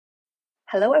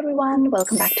Hello everyone,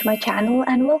 welcome back to my channel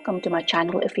and welcome to my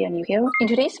channel if you're new here. In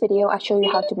today's video, I'll show you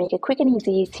how to make a quick and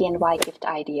easy CNY gift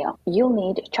idea. You'll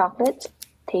need chocolates,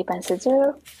 tape and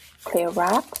scissor, clear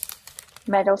wrap,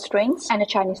 metal strings, and a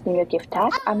Chinese New Year gift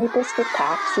tag. I made this gift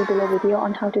tag. See below video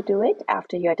on how to do it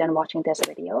after you're done watching this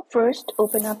video. First,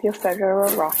 open up your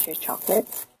Ferrero Rocher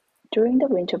chocolates. During the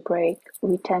winter break,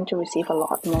 we tend to receive a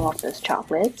lot more of those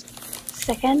chocolates.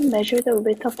 Second, measure the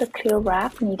width of the clear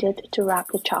wrap needed to wrap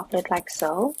the chocolate like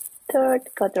so. Third,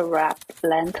 cut the wrap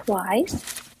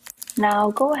lengthwise. Now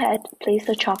go ahead, place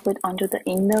the chocolate onto the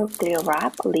inner clear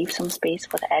wrap, leave some space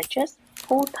for the edges,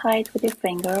 hold tight with your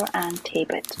finger and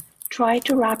tape it. Try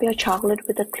to wrap your chocolate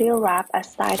with the clear wrap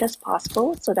as tight as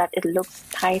possible so that it looks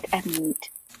tight and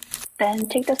neat. Then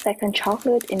take the second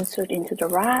chocolate, insert into the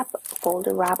wrap, fold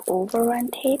the wrap over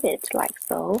and tape it like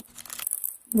so.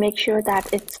 Make sure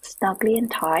that it's snugly and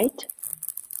tight.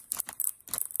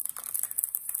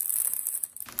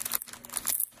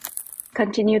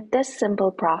 Continue this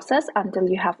simple process until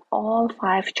you have all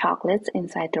 5 chocolates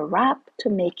inside the wrap to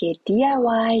make a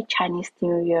DIY Chinese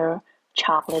New Year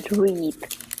chocolate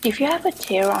wreath. If you have a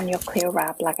tear on your clear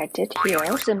wrap like I did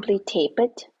here, simply tape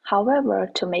it. However,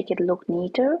 to make it look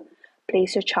neater,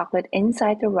 place your chocolate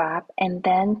inside the wrap and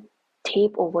then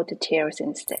tape over the tears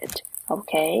instead.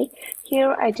 Okay,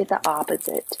 here I did the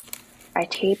opposite. I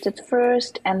taped it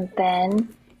first and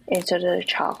then inserted the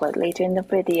chocolate. Later in the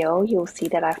video, you'll see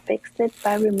that I fixed it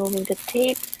by removing the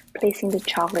tape, placing the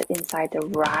chocolate inside the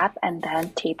wrap and then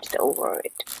taped it over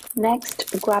it.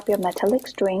 Next, grab your metallic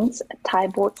strings, tie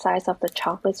both sides of the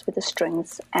chocolates with the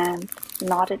strings and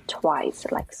knot it twice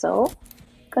like so.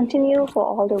 Continue for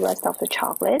all the rest of the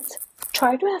chocolates.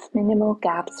 Try to have minimal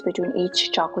gaps between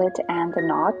each chocolate and the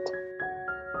knot.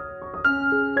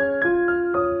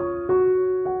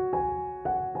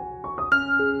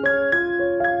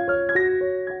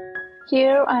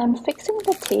 Here I am fixing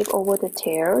the tape over the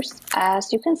tears.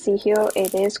 As you can see here,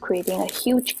 it is creating a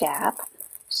huge gap.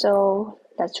 So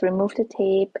let's remove the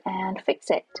tape and fix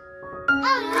it.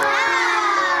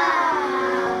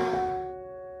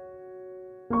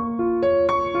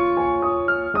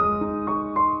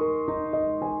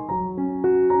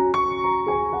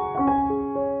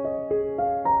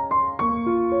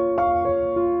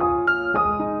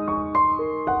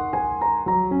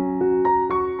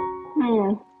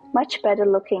 Much better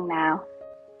looking now.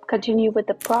 Continue with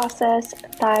the process.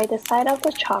 Tie the side of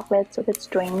the chocolates with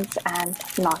strings and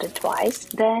knot it twice.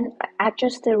 Then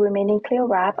adjust the remaining clear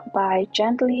wrap by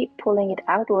gently pulling it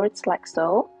outwards like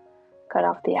so. Cut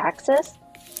off the excess.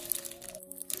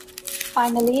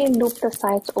 Finally, loop the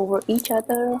sides over each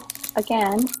other.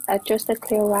 Again, adjust the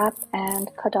clear wrap and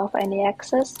cut off any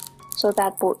excess so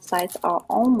that both sides are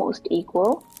almost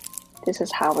equal. This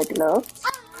is how it looks.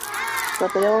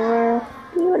 Flip it over.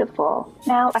 Beautiful.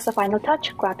 Now, as a final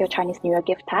touch, grab your Chinese New Year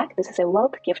gift tag. This is a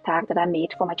wealth gift tag that I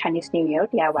made for my Chinese New Year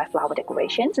DIY flower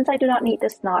decoration. Since I do not need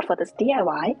this knot for this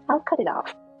DIY, I'll cut it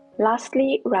off.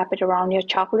 Lastly, wrap it around your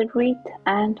chocolate wreath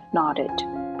and knot it.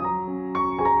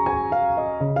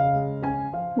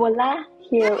 Voila!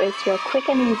 Here is your quick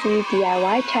and easy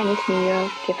DIY Chinese New Year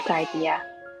gift idea.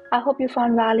 I hope you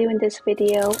found value in this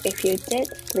video. If you did,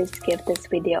 please give this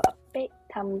video a big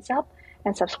thumbs up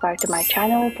and subscribe to my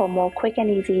channel for more quick and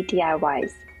easy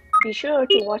DIYs. Be sure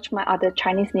to watch my other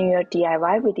Chinese New Year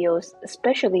DIY videos,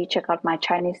 especially check out my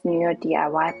Chinese New Year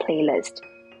DIY playlist.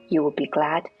 You will be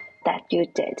glad that you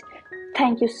did.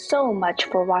 Thank you so much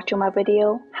for watching my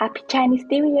video. Happy Chinese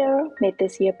New Year! May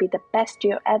this year be the best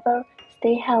year ever.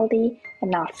 Stay healthy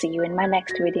and I'll see you in my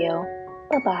next video.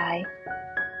 Bye bye.